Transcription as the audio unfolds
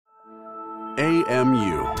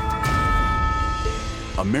AMU,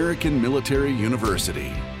 American Military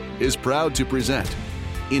University, is proud to present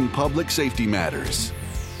In Public Safety Matters.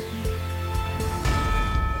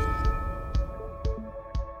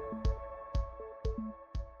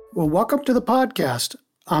 Well, welcome to the podcast.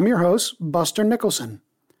 I'm your host, Buster Nicholson.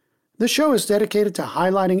 This show is dedicated to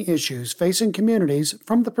highlighting issues facing communities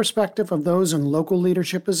from the perspective of those in local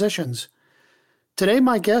leadership positions. Today,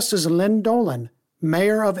 my guest is Lynn Dolan,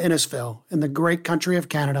 Mayor of Innisfil in the great country of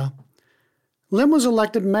Canada. Lynn was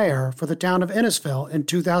elected mayor for the town of Innisfil in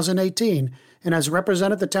 2018 and has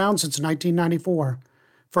represented the town since 1994,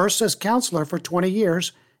 first as councillor for 20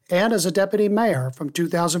 years and as a deputy mayor from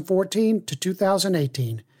 2014 to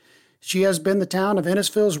 2018. She has been the town of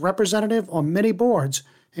Innisfil's representative on many boards,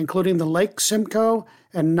 including the Lake Simcoe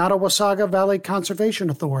and Nottawasaga Valley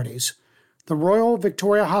Conservation Authorities, the Royal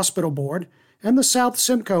Victoria Hospital Board, and the South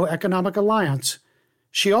Simcoe Economic Alliance.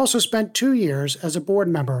 She also spent 2 years as a board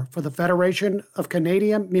member for the Federation of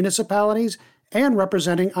Canadian Municipalities and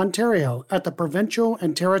representing Ontario at the Provincial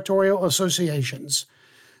and Territorial Associations.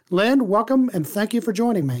 Lynn, welcome and thank you for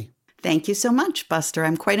joining me. Thank you so much, Buster.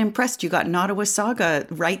 I'm quite impressed you got Nottawasaga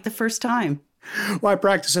right the first time. Well, I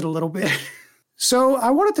practiced it a little bit. So I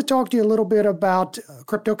wanted to talk to you a little bit about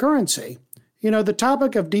cryptocurrency. You know, the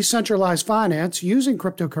topic of decentralized finance using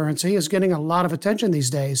cryptocurrency is getting a lot of attention these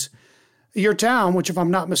days. Your town, which if I'm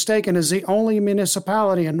not mistaken, is the only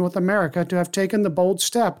municipality in North America to have taken the bold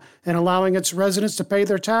step in allowing its residents to pay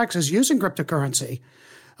their taxes using cryptocurrency.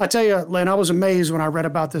 I tell you, Lynn, I was amazed when I read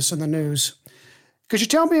about this in the news. Could you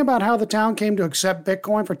tell me about how the town came to accept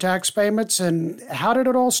Bitcoin for tax payments and how did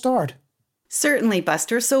it all start? Certainly,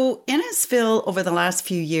 Buster. So Innisfil over the last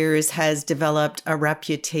few years has developed a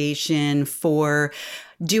reputation for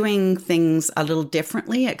doing things a little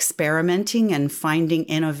differently, experimenting and finding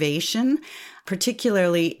innovation,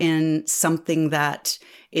 particularly in something that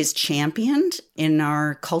is championed in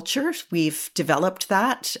our culture. We've developed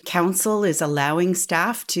that. Council is allowing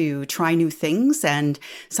staff to try new things, and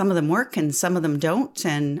some of them work and some of them don't.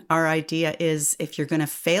 And our idea is if you're going to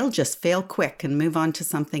fail, just fail quick and move on to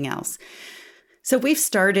something else. So we've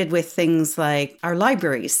started with things like our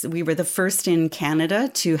libraries. We were the first in Canada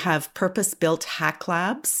to have purpose-built hack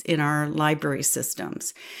labs in our library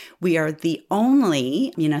systems. We are the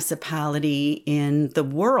only municipality in the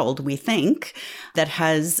world, we think, that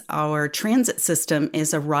has our transit system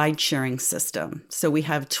is a ride-sharing system. So we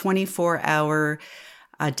have 24-hour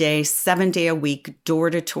a day, 7-day a week,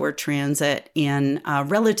 door-to-door transit in a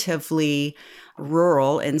relatively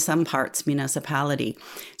rural, in some parts, municipality.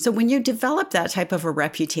 So when you develop that type of a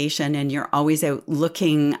reputation and you're always out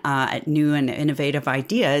looking at new and innovative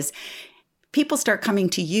ideas, people start coming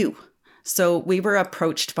to you. So we were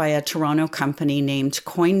approached by a Toronto company named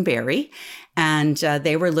Coinberry, and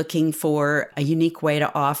they were looking for a unique way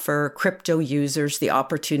to offer crypto users the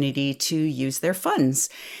opportunity to use their funds.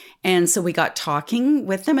 And so we got talking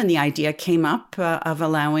with them and the idea came up of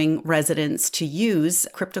allowing residents to use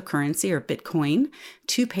cryptocurrency or Bitcoin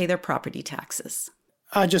to pay their property taxes.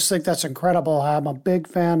 I just think that's incredible. I'm a big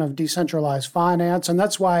fan of decentralized finance, and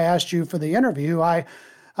that's why I asked you for the interview.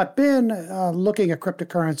 I've been looking at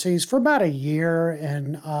cryptocurrencies for about a year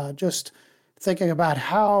and just thinking about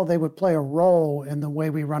how they would play a role in the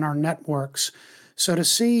way we run our networks. So to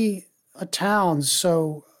see a town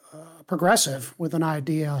so progressive with an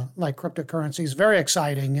idea like cryptocurrency is very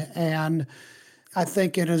exciting. And I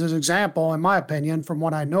think it is an example, in my opinion, from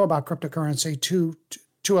what I know about cryptocurrency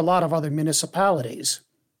to a lot of other municipalities.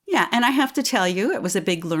 Yeah, and I have to tell you, it was a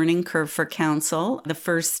big learning curve for council. The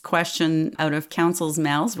first question out of council's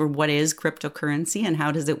mouths were, what is cryptocurrency and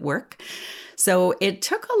how does it work? So it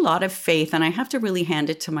took a lot of faith, and I have to really hand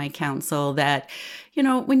it to my council that, you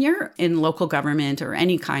know, when you're in local government or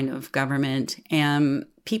any kind of government,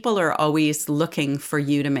 people are always looking for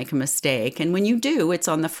you to make a mistake. And when you do, it's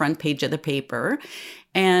on the front page of the paper.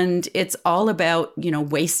 And it's all about, you know,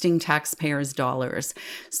 wasting taxpayers' dollars.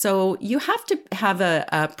 So you have to have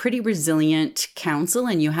a pretty resilient council,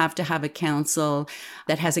 and you have to have a council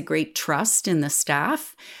that has a great trust in the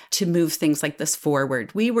staff to move things like this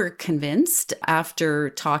forward. We were convinced after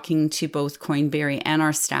talking to both Coinberry and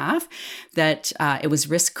our staff that it was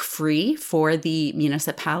risk-free for the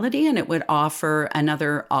municipality and it would offer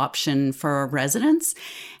another option for our residents.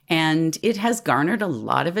 And it has garnered a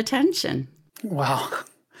lot of attention. Wow,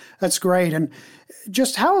 that's great. And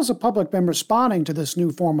just how has the public been responding to this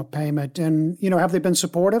new form of payment? And, you know, have they been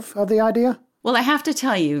supportive of the idea? Well, I have to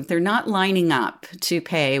tell you, they're not lining up to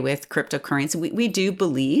pay with cryptocurrency. We do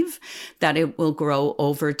believe that it will grow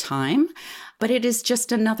over time. but it is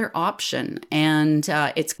just another option. And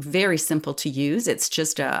it's very simple to use. It's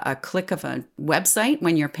just a click of a website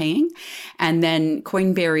when you're paying. And then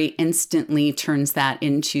Coinbary instantly turns that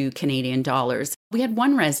into Canadian dollars. We had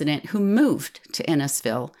one resident who moved to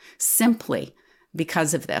Innisfil simply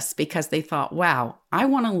because of this, because they thought, wow, I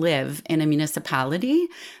want to live in a municipality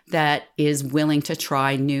that is willing to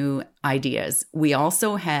try new ideas. We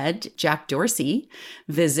also had Jack Dorsey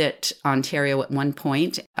visit Ontario at one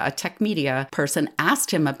point. A tech media person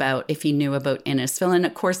asked him about if he knew about Innisfil. And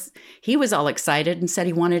of course, he was all excited and said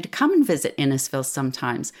he wanted to come and visit Innisfil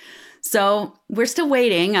sometimes. So we're still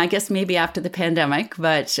waiting, I guess maybe after the pandemic,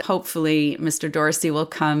 but hopefully Mr. Dorsey will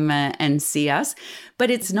come and see us. But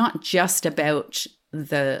it's not just about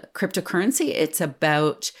the cryptocurrency. It's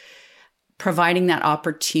about providing that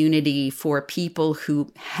opportunity for people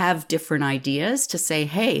who have different ideas to say,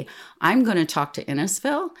 hey, I'm going to talk to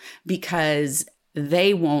Innisfil because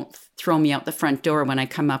they won't throw me out the front door when I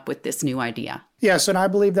come up with this new idea. Yes, and I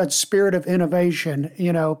believe that spirit of innovation,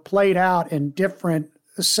 played out in different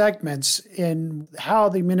segments in how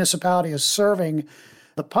the municipality is serving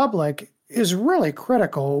the public is really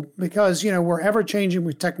critical because, we're ever changing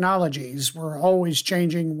with technologies. We're always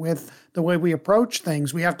changing with the way we approach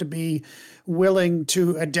things. We have to be willing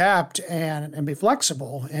to adapt and be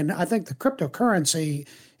flexible. And I think the cryptocurrency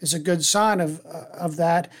is a good sign of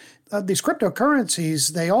that. These cryptocurrencies,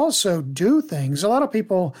 they also do things. A lot of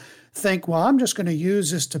people think, well, I'm just going to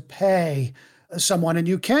use this to pay someone, and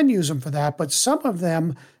you can use them for that, but some of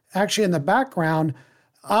them actually in the background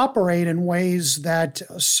operate in ways that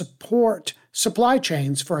support supply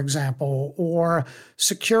chains, for example, or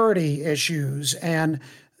security issues. And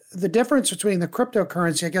the difference between the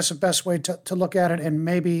cryptocurrency, I guess the best way to look at it, and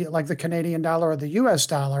maybe like the Canadian dollar or the US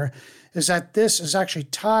dollar, is that this is actually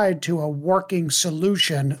tied to a working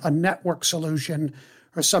solution, a network solution,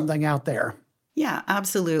 or something out there. Yeah,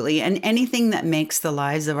 absolutely. And anything that makes the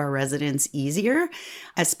lives of our residents easier,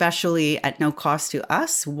 especially at no cost to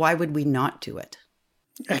us, why would we not do it?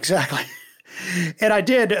 Exactly. And I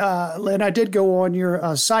did, Lynn, I did go on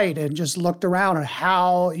your site and just looked around at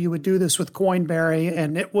how you would do this with Coinbary,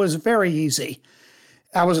 and it was very easy.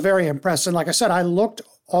 I was very impressed. And like I said, I looked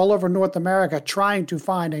all over North America trying to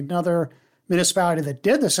find another municipality that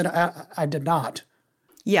did this, and I did not.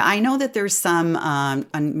 Yeah, I know that there's some a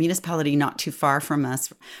municipality not too far from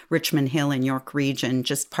us, Richmond Hill in York Region,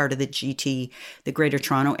 just part of the GT, the Greater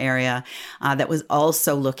Toronto Area, that was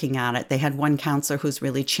also looking at it. They had one councillor who's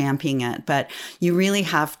really championing it, but you really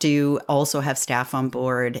have to also have staff on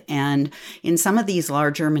board. And in some of these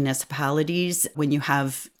larger municipalities, when you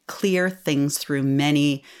have clear things through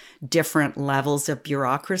many different levels of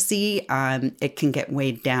bureaucracy, it can get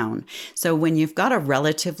weighed down. So when you've got a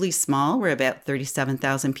relatively small, we're about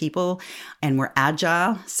 37,000 people, and we're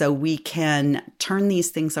agile, so we can turn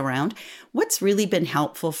these things around. What's really been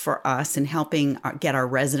helpful for us in helping get our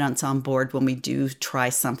residents on board when we do try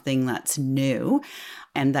something that's new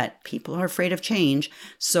and that people are afraid of change.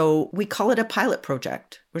 So we call it a pilot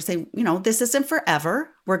project. We're saying, this isn't forever.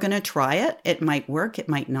 We're going to try it. It might work. It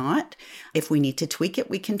might not. If we need to tweak it,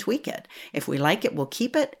 we can tweak it. If we like it, we'll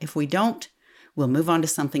keep it. If we don't, we'll move on to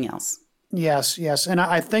something else. Yes. And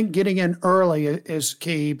I think getting in early is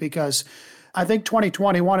key because I think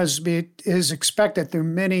 2021 is expected through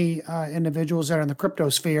many individuals that are in the crypto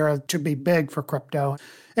sphere to be big for crypto.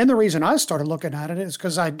 And the reason I started looking at it is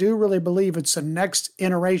because I do really believe it's the next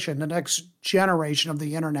iteration, the next generation of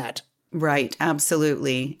the internet. Right,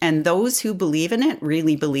 absolutely. And those who believe in it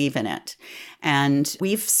really believe in it. And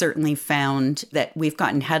we've certainly found that we've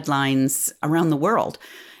gotten headlines around the world.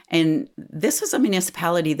 And this was a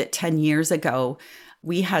municipality that 10 years ago,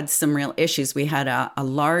 we had some real issues. We had a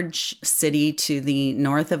large city to the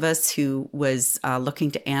north of us who was looking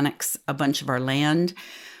to annex a bunch of our land.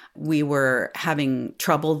 We were having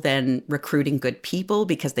trouble then recruiting good people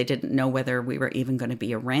because they didn't know whether we were even going to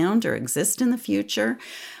be around or exist in the future.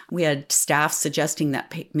 We had staff suggesting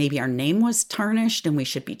that maybe our name was tarnished and we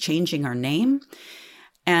should be changing our name.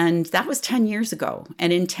 And that was 10 years ago.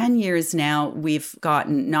 And in 10 years now, we've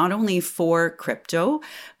gotten not only for crypto,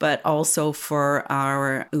 but also for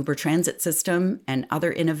our Uber transit system and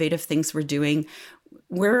other innovative things we're doing.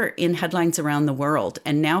 We're in headlines around the world.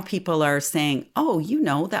 And now people are saying, oh,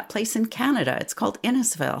 that place in Canada, it's called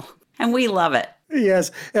Innisfil. And we love it.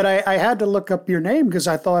 Yes. And I had to look up your name because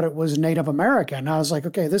I thought it was Native American. I was like,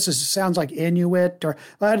 okay, sounds like Inuit, but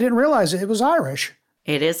I didn't realize it was Irish.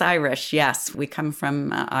 It is Irish. Yes. We come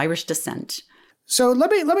from Irish descent. So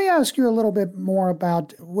let me ask you a little bit more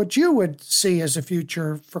about what you would see as a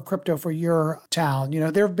future for crypto for your town.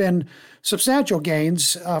 There have been substantial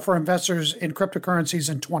gains for investors in cryptocurrencies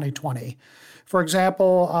in 2020. For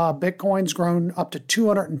example, Bitcoin's grown up to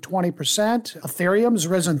 220%. Ethereum's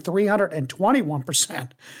risen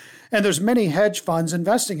 321%. And there's many hedge funds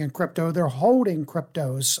investing in crypto. They're holding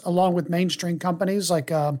cryptos along with mainstream companies like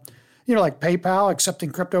PayPal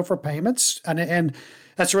accepting crypto for payments. And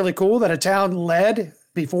that's really cool that a town led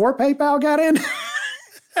before PayPal got in.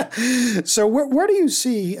 So where do you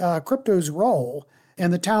see crypto's role in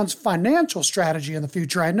the town's financial strategy in the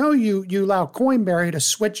future? I know you allow Coinberry to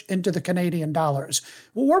switch into the Canadian dollars.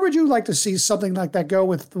 Well, where would you like to see something like that go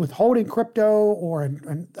with holding crypto or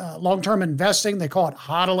in long-term investing? They call it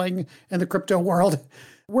hodling in the crypto world.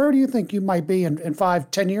 Where do you think you might be in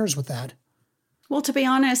 5-10 years with that? Well, to be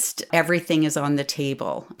honest, everything is on the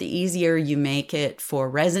table. The easier you make it for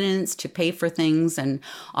residents to pay for things and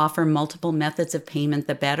offer multiple methods of payment,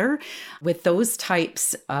 the better. With those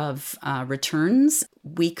types of returns,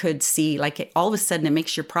 we could see all of a sudden it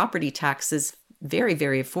makes your property taxes very,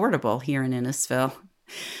 very affordable here in Innisfil.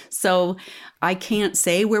 So I can't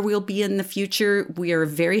say where we'll be in the future. We are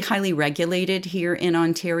very highly regulated here in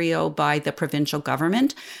Ontario by the provincial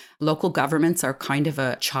government. Local governments are kind of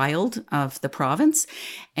a child of the province,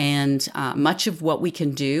 and much of what we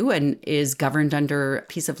can do is governed under a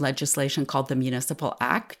piece of legislation called the Municipal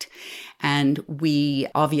Act. And we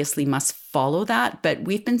obviously must follow that, but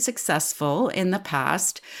we've been successful in the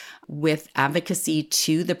past with advocacy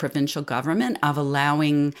to the provincial government of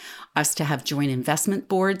allowing us to have joint investment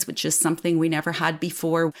boards, which is something we never had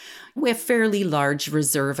before. We have fairly large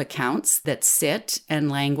reserve accounts that sit and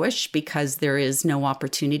languish because there is no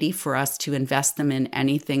opportunity for us to invest them in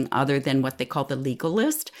anything other than what they call the legal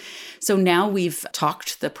list. So now we've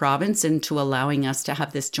talked the province into allowing us to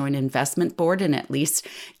have this joint investment board and at least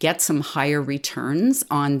get some higher returns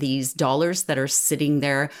on these dollars that are sitting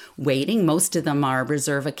there waiting. Most of them are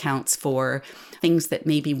reserve accounts for things that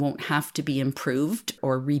maybe won't have to be improved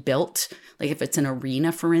or rebuilt. Like if it's an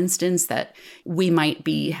arena, for instance, that we might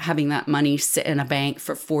be having that money sit in a bank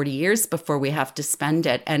for 40 years before we have to spend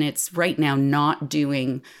it. And it's right now not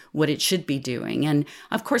doing what it should be doing. And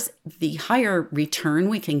of course, the higher return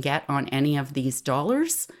we can get on any of these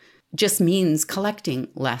dollars just means collecting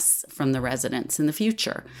less from the residents in the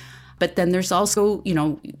future. But then there's also,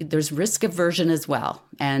 there's risk aversion as well.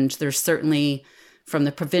 And there's certainly, from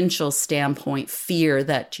the provincial standpoint, fear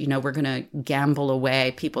that, we're going to gamble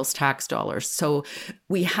away people's tax dollars. So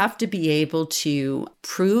we have to be able to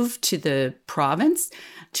prove to the province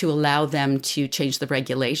to allow them to change the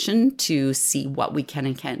regulation to see what we can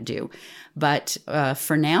and can't do. But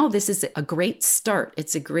for now, this is a great start.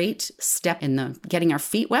 It's a great step in the getting our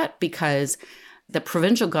feet wet because the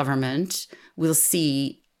provincial government will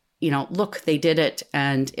see, look, they did it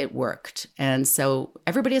and it worked. And so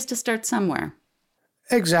everybody has to start somewhere.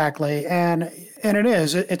 Exactly. And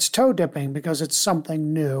it's toe dipping because it's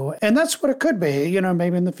something new. And that's what it could be.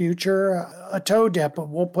 Maybe in the future, a toe dip,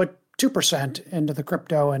 we'll put 2% into the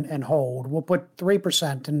crypto and hold. We'll put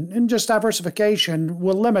 3%. And just diversification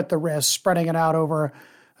will limit the risk, spreading it out over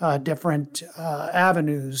different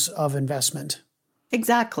avenues of investment.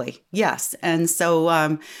 Exactly. Yes. And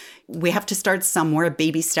so we have to start somewhere,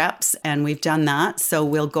 baby steps, and we've done that. So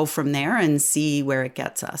we'll go from there and see where it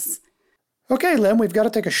gets us. Okay, Lynn, we've got to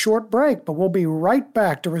take a short break, but we'll be right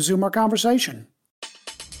back to resume our conversation.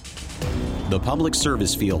 The public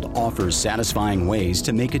service field offers satisfying ways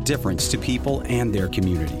to make a difference to people and their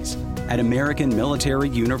communities. At American Military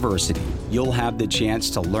University, you'll have the chance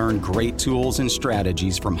to learn great tools and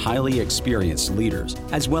strategies from highly experienced leaders,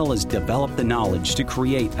 as well as develop the knowledge to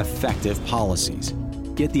create effective policies.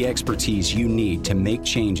 Get the expertise you need to make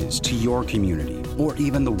changes to your community or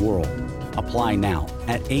even the world. Apply now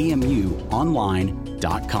at amuonline.com.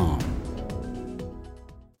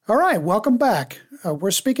 All right, welcome back.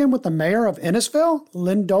 We're speaking with the mayor of Innisfil,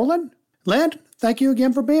 Lynn Dolan. Lynn, thank you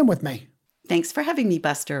again for being with me. Thanks for having me,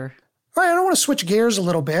 Buster. All right, I want to switch gears a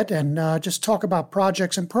little bit and just talk about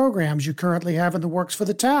projects and programs you currently have in the works for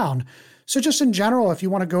the town. So just in general, if you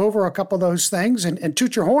want to go over a couple of those things and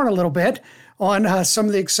toot your horn a little bit on some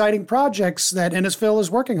of the exciting projects that Innisfil is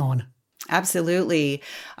working on. Absolutely.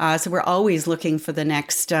 So we're always looking for the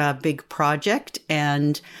next big project.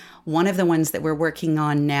 And one of the ones that we're working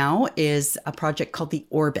on now is a project called the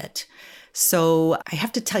Orbit. So I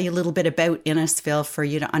have to tell you a little bit about Innisfil for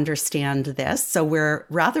you to understand this. So we're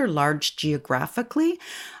rather large geographically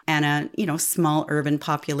and a small urban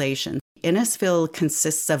population. Innisfil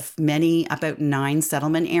consists of about 9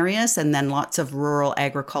 settlement areas and then lots of rural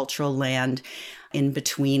agricultural land in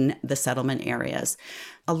between the settlement areas.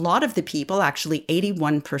 A lot of the people, actually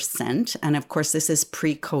 81%, and of course this is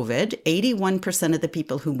pre-COVID, 81% of the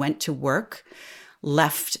people who went to work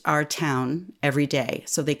left our town every day.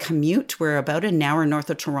 So they commute. We're about an hour north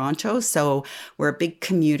of Toronto. So we're a big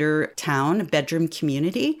commuter town, a bedroom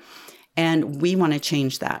community. And we want to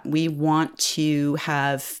change that. We want to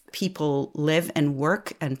have people live and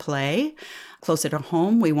work and play closer to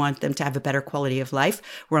home. We want them to have a better quality of life.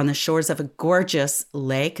 We're on the shores of a gorgeous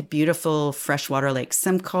lake, a beautiful freshwater lake,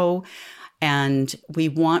 Simcoe. And we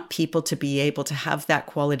want people to be able to have that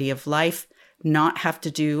quality of life, not have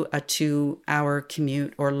to do a 2-hour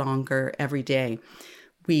commute or longer every day.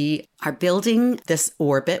 We are building this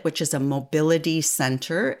Orbit, which is a mobility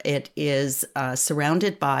center. It is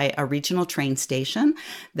surrounded by a regional train station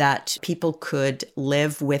that people could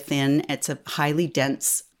live within. It's a highly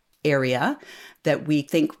dense area that we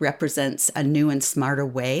think represents a new and smarter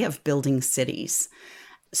way of building cities.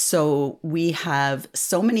 So we have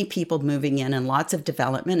so many people moving in and lots of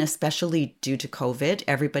development, especially due to COVID.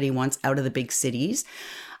 Everybody wants out of the big cities,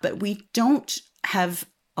 but we don't have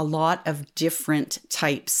a lot of different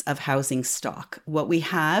types of housing stock. What we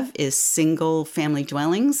have is single family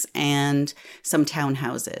dwellings and some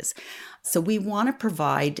townhouses. So we want to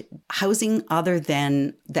provide housing other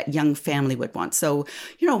than that young family would want. So,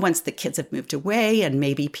 once the kids have moved away and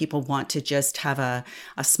maybe people want to just have a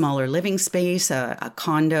smaller living space, a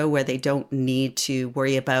condo where they don't need to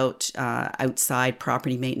worry about outside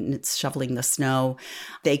property maintenance, shoveling the snow,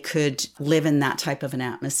 they could live in that type of an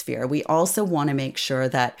atmosphere. We also want to make sure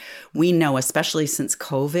that we know, especially since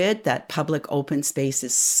COVID, that public open space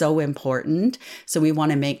is so important. So we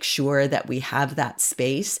want to make sure that we have that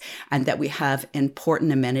space and that we have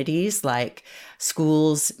important amenities like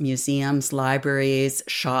schools, museums, libraries,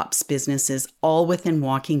 shops, businesses, all within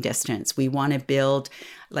walking distance. We want to build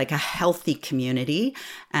like a healthy community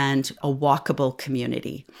and a walkable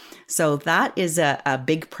community. So that is a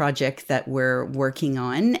big project that we're working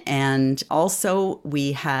on. And also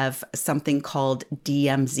we have something called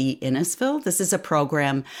DMZ Innisfil. This is a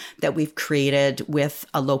program that we've created with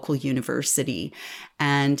a local university.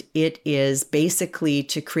 And it is basically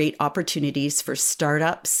to create opportunities for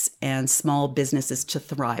startups and small businesses to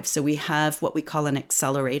thrive. So we have what we call an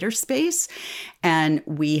accelerator space, and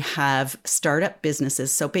we have startup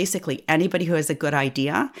businesses. So basically anybody who has a good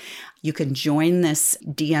idea, you can join this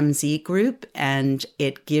DMZ group, and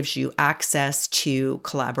it gives you access to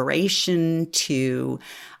collaboration, to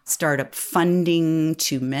startup funding,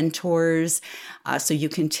 to mentors. So you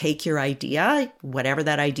can take your idea, whatever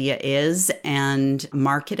that idea is, and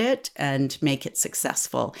market it and make it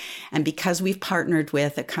successful. And because we've partnered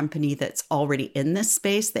with a company that's already in this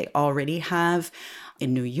space, they already have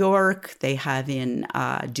in New York, they have in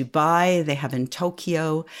Dubai, they have in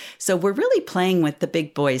Tokyo. So we're really playing with the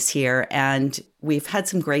big boys here, and we've had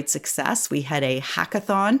some great success. We had a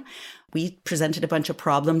hackathon. We presented a bunch of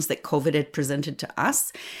problems that COVID had presented to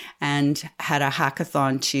us and had a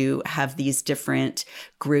hackathon to have these different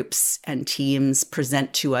groups and teams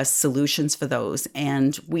present to us solutions for those.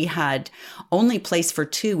 And we had only place for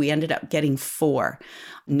 2. We ended up getting 4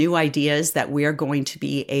 new ideas that we're going to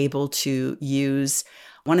be able to use.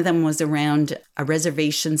 One of them was around a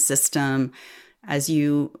reservation system. As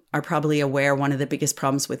you are probably aware, one of the biggest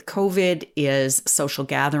problems with COVID is social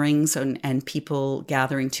gatherings and people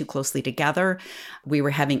gathering too closely together. We were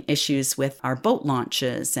having issues with our boat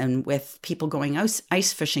launches and with people going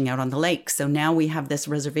ice fishing out on the lake. So now we have this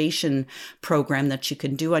reservation program that you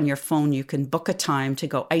can do on your phone. You can book a time to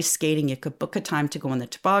go ice skating. You could book a time to go on the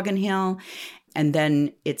toboggan hill. And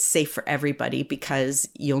then it's safe for everybody because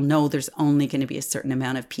you'll know there's only going to be a certain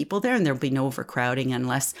amount of people there and there'll be no overcrowding and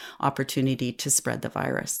less opportunity to spread the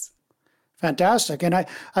virus. Fantastic. And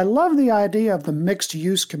I love the idea of the mixed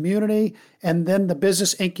use community and then the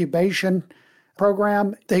business incubation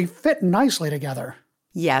program. They fit nicely together.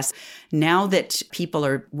 Yes. Now that people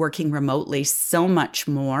are working remotely so much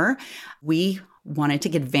more, we want to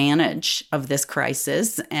take advantage of this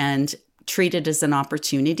crisis and treat it as an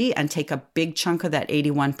opportunity and take a big chunk of that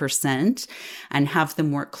 81% and have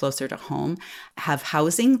them work closer to home, have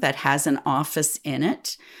housing that has an office in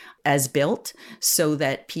it as built so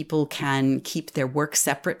that people can keep their work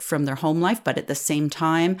separate from their home life, but at the same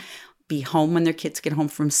time, be home when their kids get home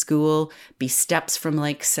from school, be steps from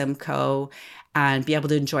Lake Simcoe, and be able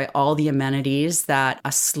to enjoy all the amenities that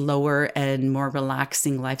a slower and more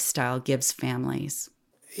relaxing lifestyle gives families.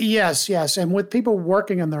 Yes. And with people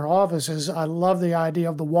working in their offices, I love the idea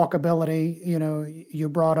of the walkability, you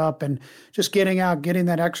brought up, and just getting out, getting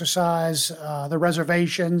that exercise, the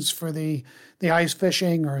reservations for the ice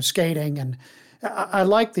fishing or skating. And I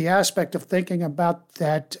like the aspect of thinking about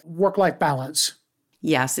that work-life balance.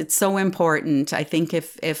 Yes, it's so important. I think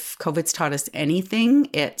if COVID's taught us anything,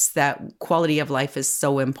 it's that quality of life is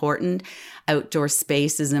so important. Outdoor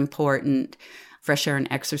space is important. Fresh air and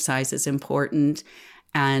exercise is important.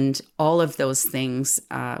 And all of those things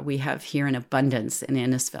we have here in abundance in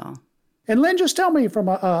Innisfil. And Lynn, just tell me from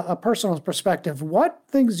a personal perspective, what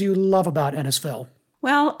things do you love about Innisfil?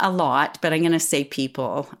 Well, a lot, but I'm going to say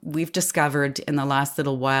people. We've discovered in the last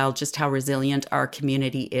little while just how resilient our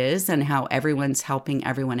community is and how everyone's helping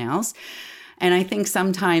everyone else. And I think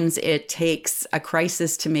sometimes it takes a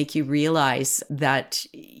crisis to make you realize that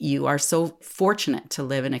you are so fortunate to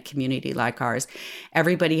live in a community like ours.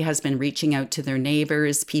 Everybody has been reaching out to their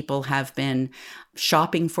neighbors. People have been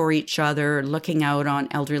shopping for each other, looking out on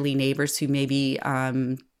elderly neighbors who maybe are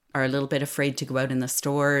a little bit afraid to go out in the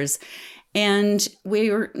stores. And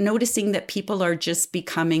we're noticing that people are just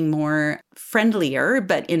becoming more friendlier,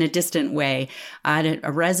 but in a distant way. I had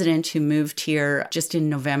a resident who moved here just in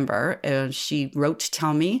November. She wrote to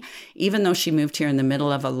tell me, even though she moved here in the middle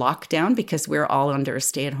of a lockdown, because we're all under a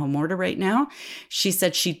stay-at-home order right now, she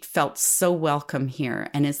said she felt so welcome here.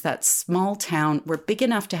 And it's that small town. We're big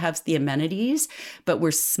enough to have the amenities, but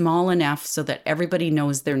we're small enough so that everybody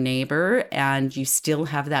knows their neighbor, and you still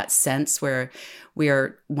have that sense where we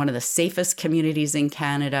are one of the safest communities in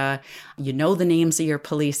Canada. You know the names of your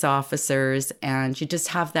police officers, and you just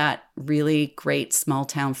have that really great small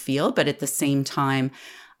town feel, but at the same time,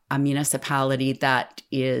 a municipality that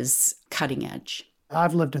is cutting edge.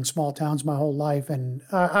 I've lived in small towns my whole life, and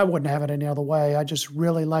I wouldn't have it any other way. I just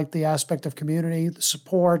really like the aspect of community, the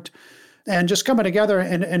support, and just coming together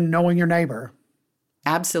and knowing your neighbor.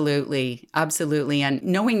 Absolutely. Absolutely. And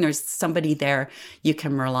knowing there's somebody there you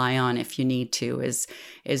can rely on if you need to is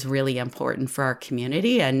really important for our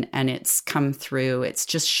community. And it's come through. It's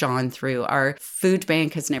just shone through. Our food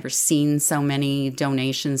bank has never seen so many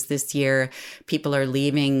donations this year. People are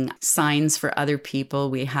leaving signs for other people.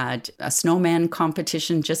 We had a snowman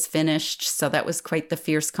competition just finished. So that was quite the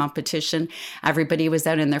fierce competition. Everybody was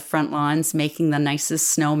out in their front lawns making the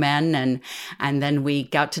nicest snowmen. And then we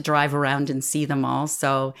got to drive around and see them all.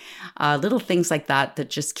 So little things like that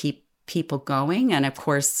just keep people going. And of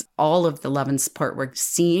course, all of the love and support we're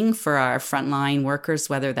seeing for our frontline workers,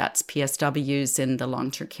 whether that's PSWs in the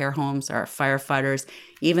long-term care homes, our firefighters,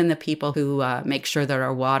 even the people who make sure that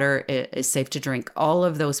our water is safe to drink. All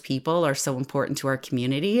of those people are so important to our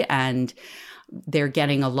community, and they're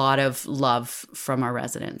getting a lot of love from our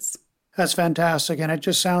residents. That's fantastic. And it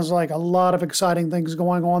just sounds like a lot of exciting things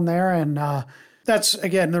going on there. And that's,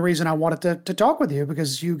 again, the reason I wanted to talk with you,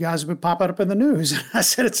 because you guys have been popping up in the news. I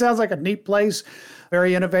said, it sounds like a neat place,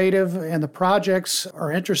 very innovative, and the projects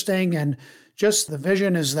are interesting, and just the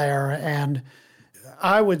vision is there. And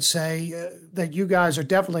I would say that you guys are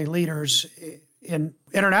definitely leaders,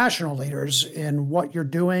 international leaders in what you're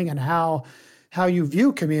doing and how you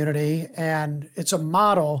view community. And it's a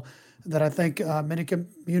model that I think many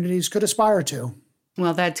communities could aspire to.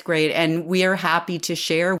 Well, that's great. And we are happy to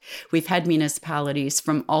share. We've had municipalities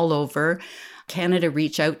from all over Canada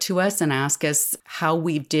reach out to us and ask us how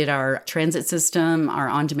we did our transit system, our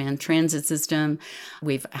on-demand transit system.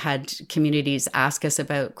 We've had communities ask us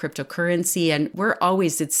about cryptocurrency, and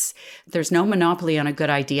there's no monopoly on a good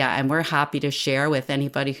idea, and we're happy to share with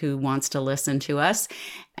anybody who wants to listen to us,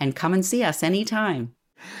 and come and see us anytime.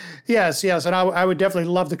 Yes. And I would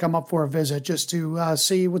definitely love to come up for a visit just to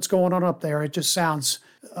see what's going on up there. It just sounds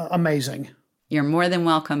amazing. You're more than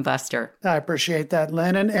welcome, Buster. I appreciate that,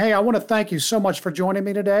 Lynn. And hey, I want to thank you so much for joining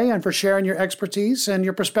me today and for sharing your expertise and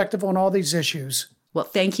your perspective on all these issues. Well,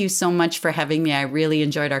 thank you so much for having me. I really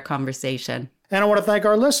enjoyed our conversation. And I want to thank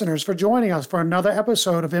our listeners for joining us for another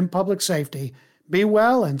episode of In Public Safety. Be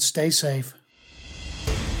well and stay safe.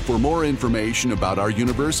 For more information about our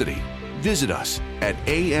university, visit us at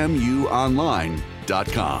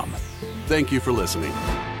amuonline.com. Thank you for listening.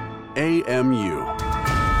 AMU,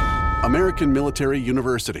 American Military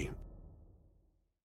University.